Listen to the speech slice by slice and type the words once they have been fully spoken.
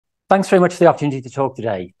Thanks very much for the opportunity to talk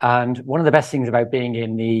today. And one of the best things about being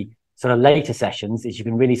in the sort of later sessions is you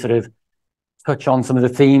can really sort of touch on some of the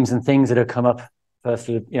themes and things that have come up first,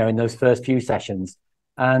 in those first few sessions.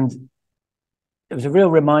 And it was a real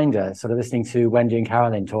reminder, sort of listening to Wendy and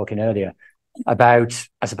Carolyn talking earlier about,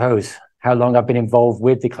 I suppose, how long I've been involved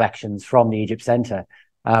with the collections from the Egypt Centre.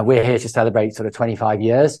 We're here to celebrate sort of 25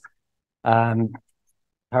 years.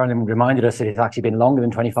 Carolyn reminded us that it's actually been longer than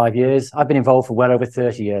 25 years. I've been involved for well over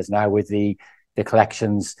 30 years now with the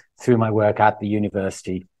collections through my work at the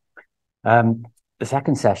university. The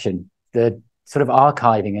second session, the sort of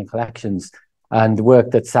archiving and collections and the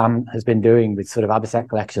work that Sam has been doing with sort of Abbaset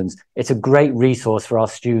collections, it's a great resource for our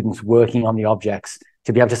students working on the objects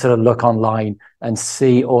to be able to sort of look online and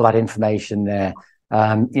see all that information there,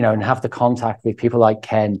 and have the contact with people like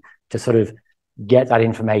Ken to sort of get that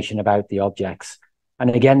information about the objects. And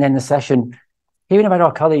again, then the session, hearing about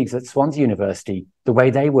our colleagues at Swansea University, the way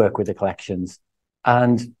they work with the collections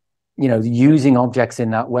and, using objects in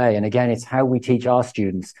that way. And again, it's how we teach our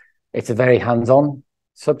students. It's a very hands-on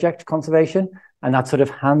subject, conservation, and that sort of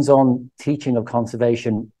hands-on teaching of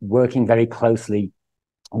conservation, working very closely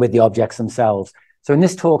with the objects themselves. So in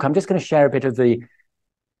this talk, I'm just going to share a bit of the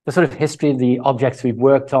sort of history of the objects we've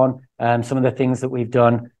worked on, some of the things that we've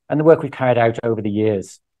done, and the work we've carried out over the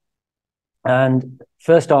years. And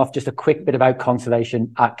first off, just a quick bit about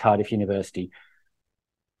conservation at Cardiff University.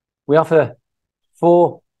 We offer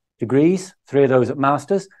 4 degrees, 3 of those at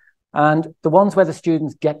Masters, and the ones where the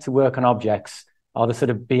students get to work on objects are the sort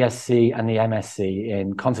of BSc and the MSc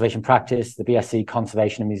in conservation practice, the BSc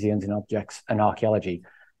Conservation and Museums in Objects and Archaeology.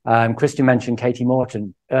 Christian mentioned Katie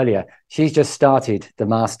Morton earlier. She's just started the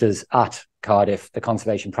Masters at Cardiff, the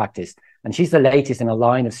conservation practice, and she's the latest in a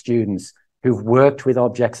line of students who've worked with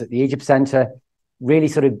objects at the Egypt Centre, really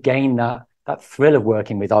sort of gained that thrill of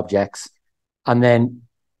working with objects, and then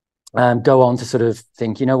go on to sort of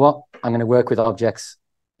think, you know what, I'm going to work with objects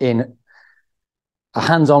in a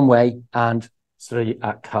hands-on way and sort of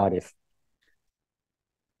at Cardiff.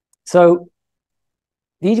 So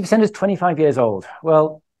the Egypt Centre is 25 years old.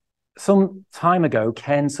 Well, some time ago,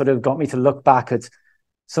 Ken sort of got me to look back at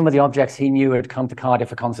some of the objects he knew had come to Cardiff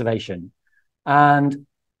for conservation. And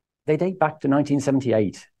they date back to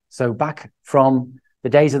 1978. So back from the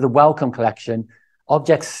days of the Wellcome Collection,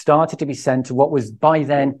 objects started to be sent to what was by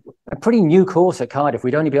then a pretty new course at Cardiff.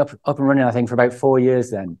 We'd only be up and running, I think, for about 4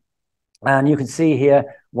 years then. And you can see here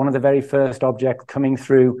one of the very first objects coming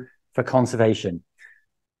through for conservation.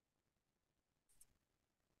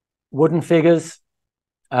 Wooden figures,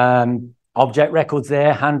 object records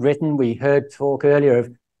there, handwritten. We heard talk earlier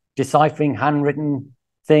of deciphering handwritten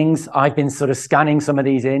things. I've been sort of scanning some of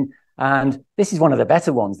these in, and this is one of the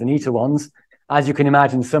better ones, the neater ones. As you can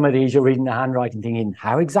imagine, some of these you're reading the handwriting thinking,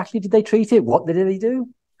 how exactly did they treat it? What did they do?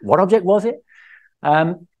 What object was it?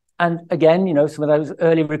 And again, some of those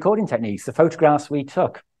early recording techniques, the photographs we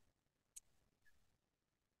took.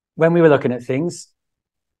 When we were looking at things,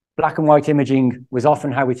 black and white imaging was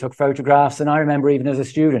often how we took photographs. And I remember even as a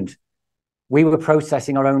student, we were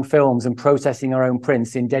processing our own films and processing our own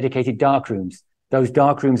prints in dedicated darkrooms. Those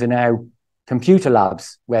darkrooms are now computer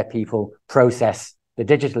labs where people process the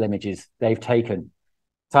digital images they've taken.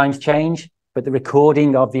 Times change, but the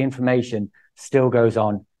recording of the information still goes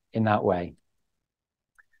on in that way.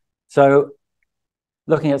 So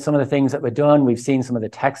looking at some of the things that were done, we've seen some of the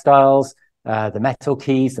textiles, the metal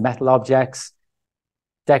keys, the metal objects,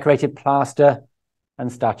 decorated plaster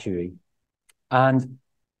and statuary. And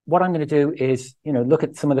what I'm going to do is, look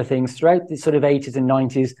at some of the things throughout the sort of 80s and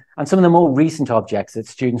 90s and some of the more recent objects that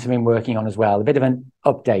students have been working on as well. A bit of an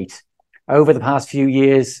update. Over the past few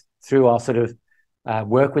years, through our sort of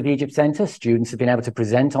work with the Egypt Centre, students have been able to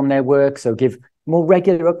present on their work, so give more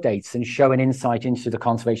regular updates and show an insight into the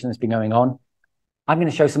conservation that's been going on. I'm going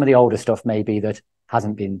to show some of the older stuff maybe that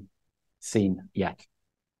hasn't been seen yet.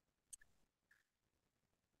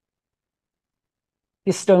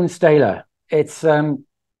 This stone stela, it's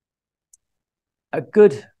a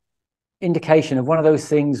good indication of one of those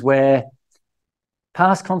things where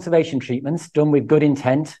past conservation treatments done with good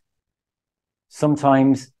intent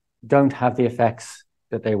sometimes don't have the effects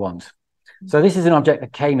that they want. So this is an object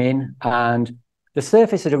that came in and the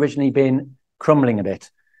surface had originally been crumbling a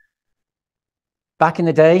bit. Back in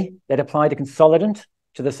the day, they'd applied a consolidant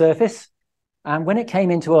to the surface. And when it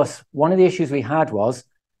came into us, one of the issues we had was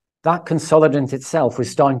that consolidant itself was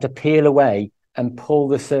starting to peel away and pull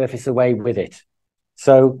the surface away with it.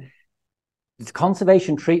 So the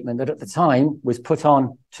conservation treatment that at the time was put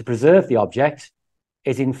on to preserve the object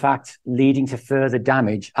is in fact leading to further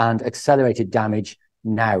damage and accelerated damage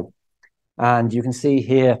now. And you can see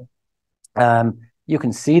here, you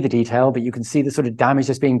can see the detail, but you can see the sort of damage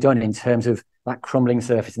that's being done in terms of that crumbling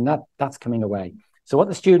surface, and that's coming away. So what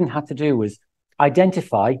the student had to do was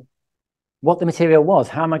identify what the material was.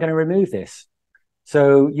 How am I going to remove this?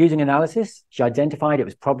 So using analysis, she identified it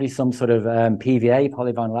was probably some sort of PVA,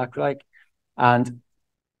 polyvinyl acrylate, and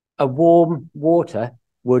a warm water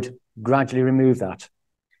would gradually remove that.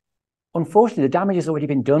 Unfortunately, the damage has already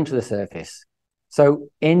been done to the surface. So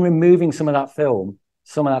in removing some of that film,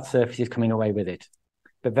 some of that surface is coming away with it.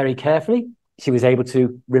 But very carefully, she was able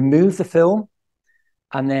to remove the film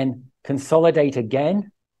and then consolidate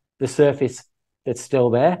again the surface that's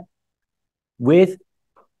still there with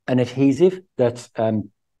an adhesive that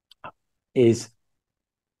is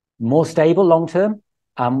more stable long-term,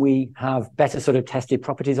 and we have better sort of tested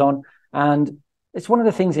properties on. And it's one of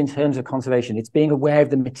the things in terms of conservation, it's being aware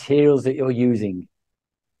of the materials that you're using.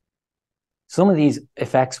 Some of these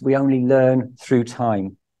effects we only learn through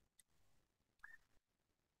time.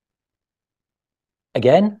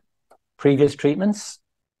 Again, previous treatments.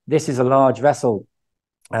 This is a large vessel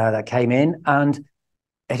that came in, and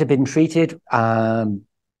it had been treated,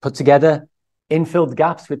 put together, infilled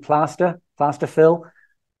gaps with plaster fill.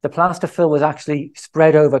 The plaster fill was actually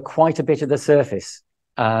spread over quite a bit of the surface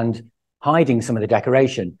and hiding some of the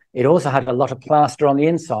decoration. It also had a lot of plaster on the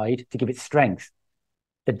inside to give it strength.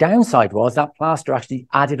 The downside was that plaster actually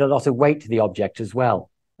added a lot of weight to the object as well.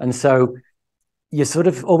 And so you're sort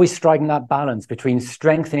of always striking that balance between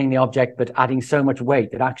strengthening the object but adding so much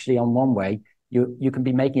weight that actually on one way you can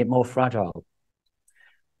be making it more fragile.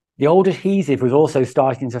 The old adhesive was also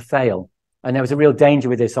starting to fail, and there was a real danger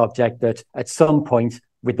with this object that at some point,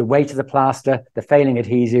 with the weight of the plaster, the failing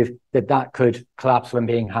adhesive, that could collapse when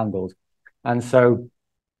being handled. And so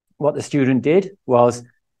what the student did was,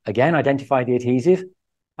 again, identify the adhesive.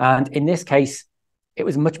 And in this case, it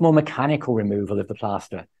was much more mechanical removal of the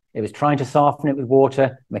plaster. It was trying to soften it with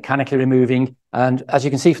water, mechanically removing. And as you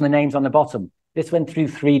can see from the names on the bottom, this went through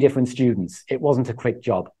 3 different students. It wasn't a quick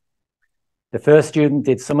job. The first student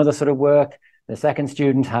did some of the sort of work. The second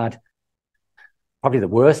student had probably the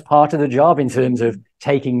worst part of the job in terms of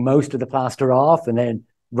taking most of the plaster off and then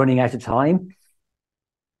running out of time.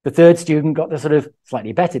 The third student got the sort of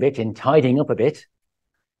slightly better bit in tidying up a bit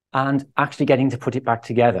and actually getting to put it back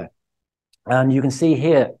together. And you can see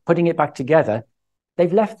here, putting it back together,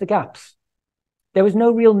 they've left the gaps. There was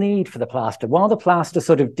no real need for the plaster. While the plaster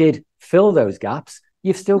sort of did fill those gaps,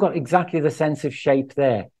 you've still got exactly the sense of shape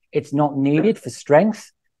there. It's not needed for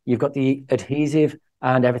strength. You've got the adhesive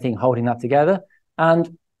and everything holding that together.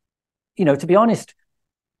 And, you know, to be honest,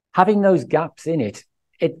 having those gaps in it,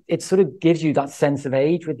 it sort of gives you that sense of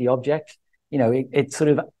age with the object. You know, it sort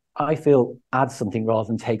of, I feel, adds something rather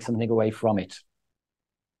than take something away from it.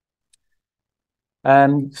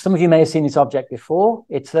 Some of you may have seen this object before.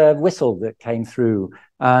 It's a whistle that came through.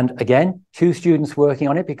 And again, 2 students working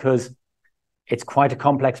on it because it's quite a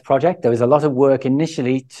complex project. There was a lot of work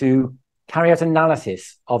initially to carry out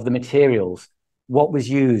analysis of the materials, what was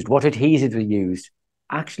used, what adhesives were used.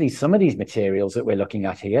 Actually, some of these materials that we're looking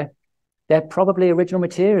at here, they're probably original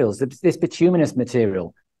materials. This bituminous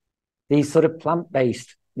material, these sort of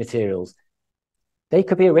plant-based materials, they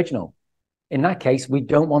could be original. In that case, we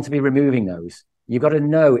don't want to be removing those. You've got to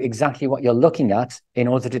know exactly what you're looking at in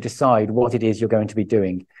order to decide what it is you're going to be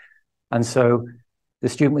doing. And so the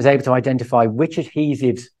student was able to identify which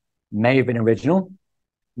adhesives may have been original,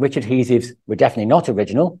 which adhesives were definitely not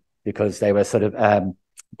original because they were sort of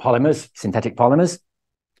polymers, synthetic polymers,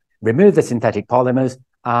 remove the synthetic polymers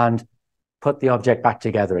and put the object back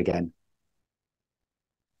together again.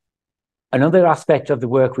 Another aspect of the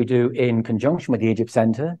work we do in conjunction with the Egypt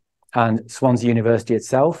Centre and Swansea University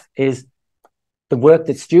itself is the work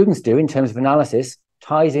that students do in terms of analysis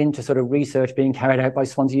ties into sort of research being carried out by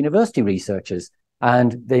Swansea University researchers.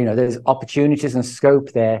 And there's opportunities and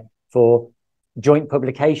scope there for joint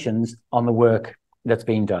publications on the work that's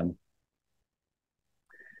been done.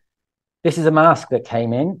 This is a mask that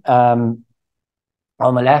came in. On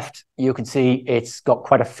the left, you can see it's got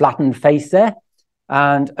quite a flattened face there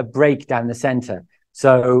and a break down the center.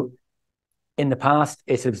 So in the past,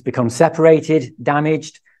 it has become separated,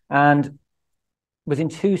 damaged, and was in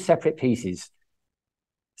 2 separate pieces.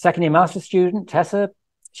 Second year master's student, Tessa,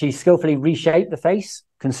 she skillfully reshaped the face,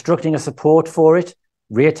 constructing a support for it,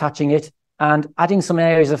 reattaching it, and adding some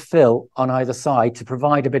areas of fill on either side to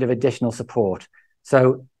provide a bit of additional support.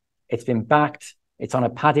 So it's been backed, it's on a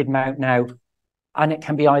padded mount now, and it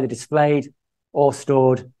can be either displayed or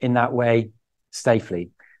stored in that way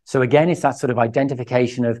safely. So again, it's that sort of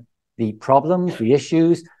identification of the problems, the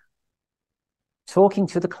issues, talking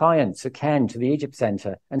to the client, to Ken, to the Egypt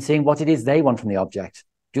Centre, and seeing what it is they want from the object.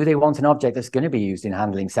 Do they want an object that's going to be used in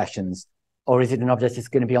handling sessions, or is it an object that's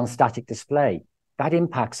going to be on static display? That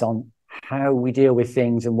impacts on how we deal with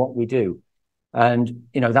things and what we do. And,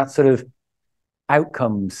 you know, that sort of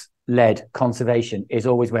outcomes-led conservation is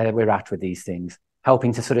always where we're at with these things,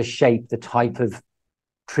 helping to sort of shape the type of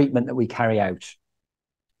treatment that we carry out.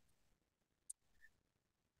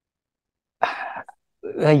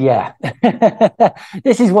 Yeah,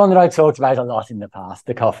 this is one that I've talked about a lot in the past,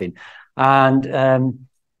 the coffin. And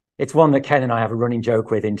it's one that Ken and I have a running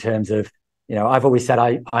joke with in terms of, you know, I've always said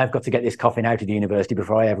I've got to get this coffin out of the university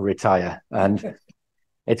before I ever retire. And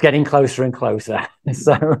it's getting closer and closer.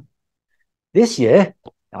 So this year,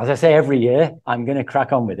 as I say every year, I'm going to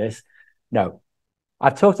crack on with this. No,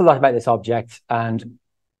 I've talked a lot about this object, and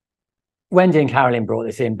Wendy and Carolyn brought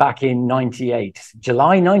this in back in 98,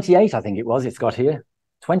 July 98, I think it was. It's got here,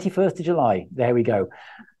 21st of July. There we go.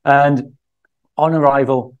 And on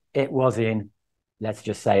arrival, it was in, let's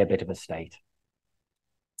just say, a bit of a state.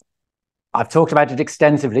 I've talked about it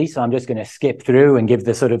extensively, so I'm just going to skip through and give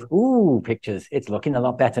the sort of, ooh, pictures. It's looking a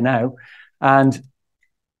lot better now. And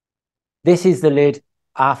this is the lid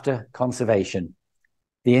after conservation.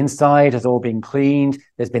 The inside has all been cleaned.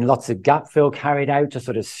 There's been lots of gap fill carried out to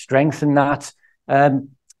sort of strengthen that.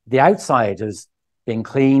 The outside has been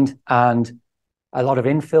cleaned and a lot of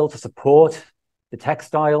infill to support the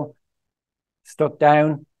textile stuck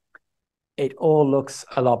down. It all looks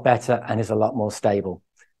a lot better and is a lot more stable.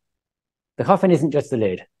 The coffin isn't just the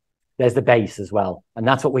lid. There's the base as well. And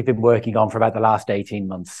that's what we've been working on for about the last 18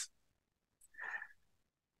 months.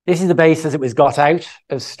 This is the base as it was got out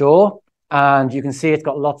of store. And you can see it's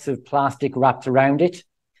got lots of plastic wrapped around it.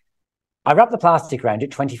 I wrapped the plastic around it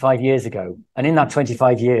 25 years ago. And in that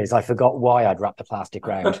 25 years, I forgot why I'd wrapped the plastic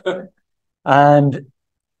around. And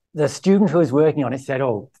the student who was working on it said,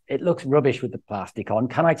 oh, it looks rubbish with the plastic on.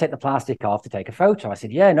 Can I take the plastic off to take a photo? I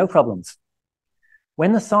said, yeah, no problems.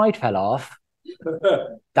 When the side fell off,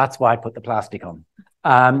 that's why I put the plastic on.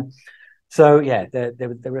 So yeah,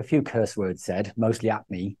 there were a few curse words said, mostly at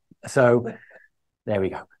me. So there we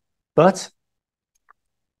go. But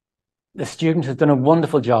the student has done a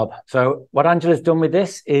wonderful job. So what Angela's done with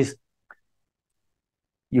this is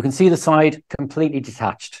you can see the side completely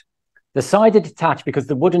detached. The side are detached because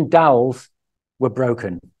the wooden dowels were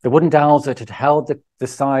broken. The wooden dowels that had held the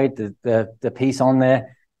side, the piece on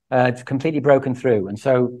there, completely broken through. And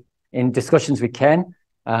so in discussions with Ken,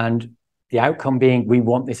 and the outcome being we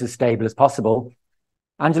want this as stable as possible,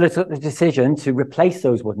 Angela took the decision to replace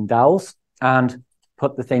those wooden dowels and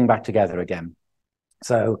put the thing back together again.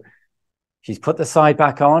 So she's put the side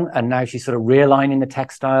back on and now she's sort of realigning the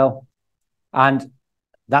textile, and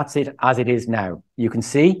that's it as it is now. You can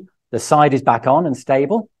see the side is back on and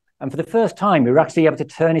stable. And for the first time, we were actually able to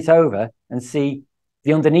turn it over and see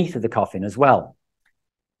the underneath of the coffin as well.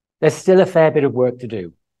 There's still a fair bit of work to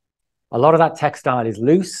do. A lot of that textile is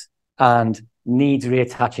loose and needs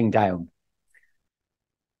reattaching down.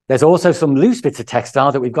 There's also some loose bits of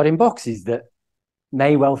textile that we've got in boxes that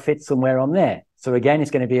may well fit somewhere on there. So again,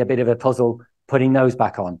 it's going to be a bit of a puzzle putting those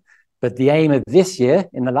back on. But the aim of this year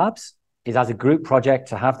in the labs is as a group project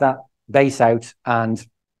to have that base out and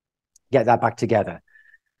get that back together.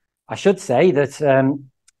 I should say that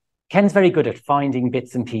Ken's very good at finding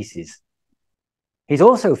bits and pieces. He's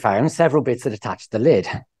also found several bits that attach the lid,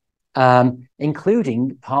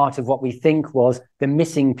 including part of what we think was the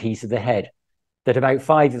missing piece of the head that about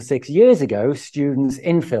 5 or 6 years ago, students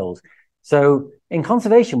infilled. So in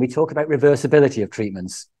conservation, we talk about reversibility of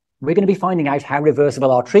treatments. We're going to be finding out how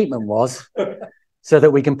reversible our treatment was so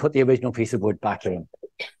that we can put the original piece of wood back in.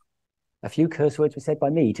 A few curse words were said by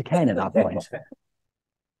me to Ken at that point.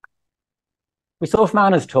 We saw from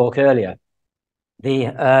Anna's talk earlier,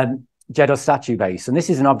 the Jeddah statue base. And this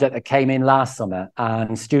is an object that came in last summer,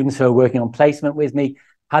 and students who are working on placement with me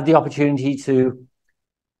had the opportunity to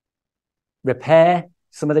repair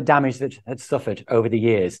some of the damage that had suffered over the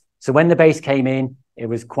years. So when the base came in, it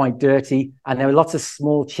was quite dirty and there were lots of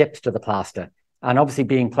small chips to the plaster. And obviously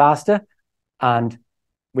being plaster, and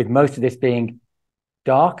with most of this being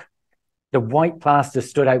dark, the white plaster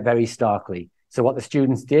stood out very starkly. So what the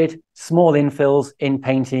students did, small infills in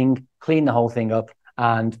painting, clean the whole thing up,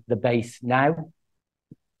 and the base now,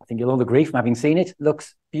 I think you'll all agree from having seen it,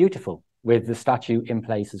 looks beautiful with the statue in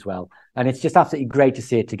place as well. And it's just absolutely great to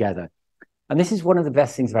see it together. And this is one of the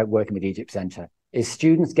best things about working with Egypt Centre, is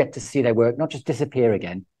students get to see their work not just disappear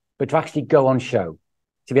again, but to actually go on show,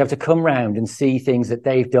 to be able to come round and see things that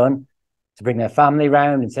they've done, to bring their family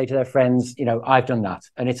round and say to their friends, you know, I've done that.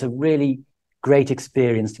 And it's a really great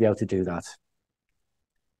experience to be able to do that.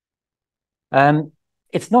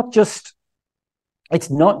 It's not just it's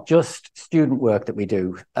not just student work that we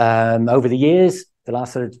do. Over the years, the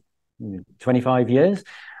last sort of 25 years,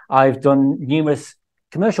 I've done numerous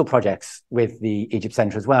commercial projects with the Egypt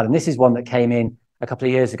Centre as well. And this is one that came in a couple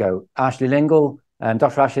of years ago.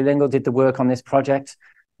 Dr. Ashley Lingle did the work on this project,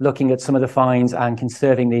 looking at some of the finds and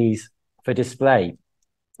conserving these for display.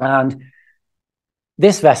 And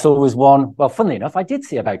this vessel was one, well, funnily enough, I did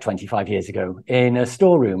see about 25 years ago in a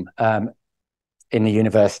storeroom in the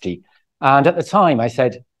university. And at the time I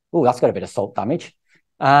said, oh, that's got a bit of salt damage.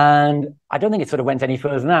 And I don't think it sort of went any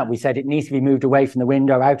further than that. We said it needs to be moved away from the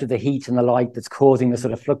window, out of the heat and the light that's causing the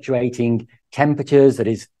sort of fluctuating temperatures that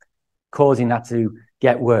is causing that to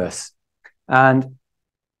get worse. And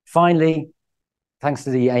finally, thanks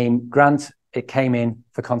to the AIM grant, it came in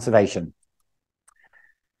for conservation.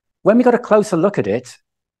 When we got a closer look at it,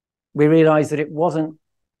 we realized that it wasn't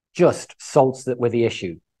just salts that were the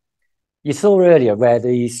issue. You saw earlier where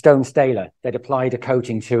the stone staler, they'd applied a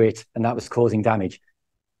coating to it and that was causing damage.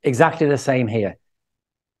 Exactly the same here.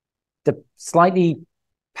 The slightly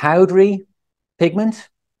powdery pigment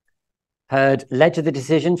had led to the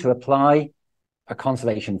decision to apply a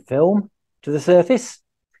conservation film to the surface.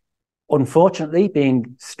 Unfortunately,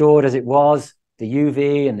 being stored as it was, the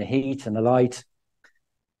UV and the heat and the light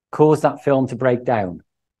caused that film to break down.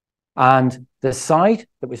 And the side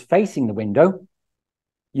that was facing the window,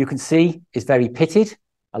 you can see is very pitted.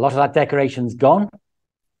 A lot of that decoration's gone.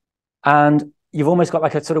 And you've almost got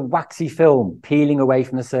like a sort of waxy film peeling away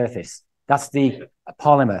from the surface. That's the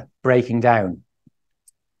polymer breaking down.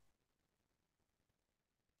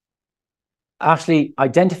 Ashley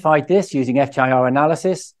identified this using FTIR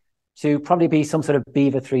analysis to probably be some sort of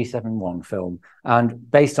Beaver 371 film. And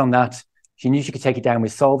based on that, she knew she could take it down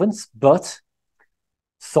with solvents, but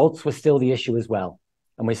salts were still the issue as well.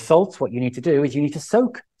 And with salts, what you need to do is you need to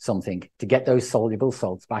soak something to get those soluble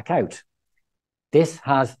salts back out. This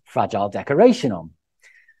has fragile decoration on.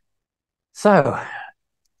 So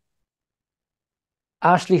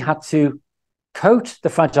Ashley had to coat the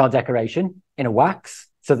fragile decoration in a wax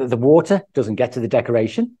so that the water doesn't get to the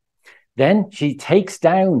decoration. Then she takes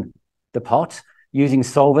down the pot using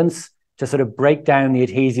solvents to sort of break down the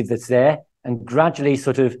adhesive that's there and gradually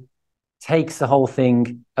sort of takes the whole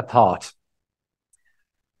thing apart.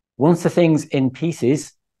 Once the thing's in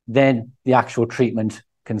pieces, then the actual treatment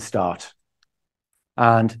can start.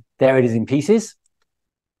 And there it is in pieces.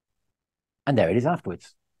 And there it is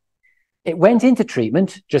afterwards. It went into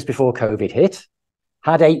treatment just before COVID hit,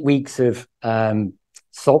 had 8 weeks of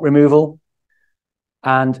salt removal,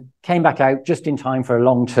 and came back out just in time for a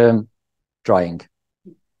long-term drying.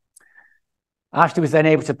 Ashley was then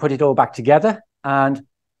able to put it all back together, and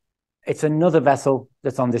it's another vessel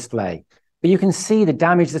that's on display. But you can see the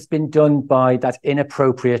damage that's been done by that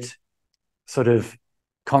inappropriate sort of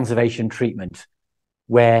conservation treatment,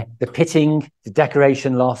 where the pitting, the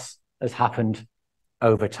decoration loss has happened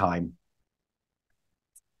over time.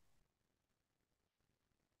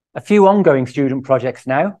 A few ongoing student projects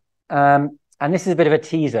now. And this is a bit of a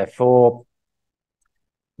teaser for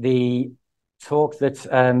the talk that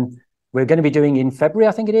we're going to be doing in February,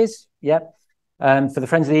 I think it is. Yep. For the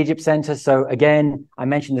Friends of the Egypt Centre. So again, I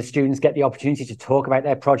mentioned the students get the opportunity to talk about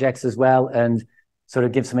their projects as well and sort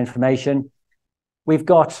of give some information. We've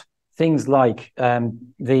got things like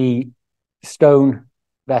the stone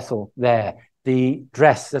vessel there, the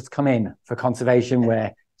dress that's come in for conservation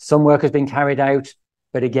where some work has been carried out,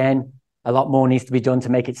 but again, a lot more needs to be done to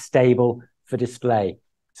make it stable for display.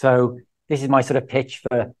 So this is my sort of pitch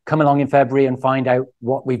for come along in February and find out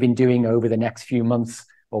what we've been doing over the next few months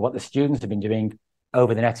or what the students have been doing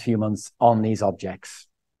over the next few months on these objects.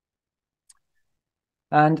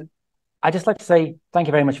 And I'd just like to say thank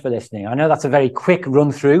you very much for listening. I know that's a very quick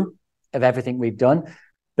run through of everything we've done,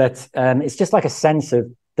 but it's just like a sense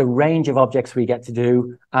of the range of objects we get to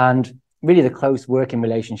do and really the close working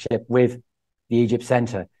relationship with the Egypt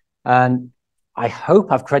Centre. And I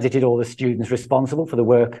hope I've credited all the students responsible for the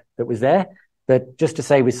work that was there. But just to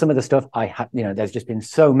say with some of the stuff I had, there's just been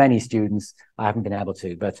so many students I haven't been able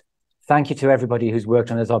to. But thank you to everybody who's worked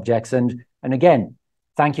on those objects. And again,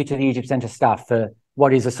 thank you to the Egypt Centre staff for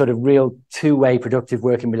what is a sort of real two-way productive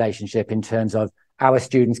working relationship in terms of our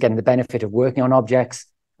students getting the benefit of working on objects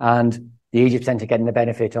and the Egypt Centre getting the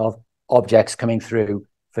benefit of objects coming through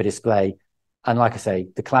for display. And like I say,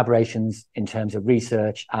 the collaborations in terms of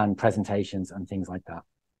research and presentations and things like that.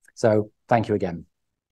 So thank you again.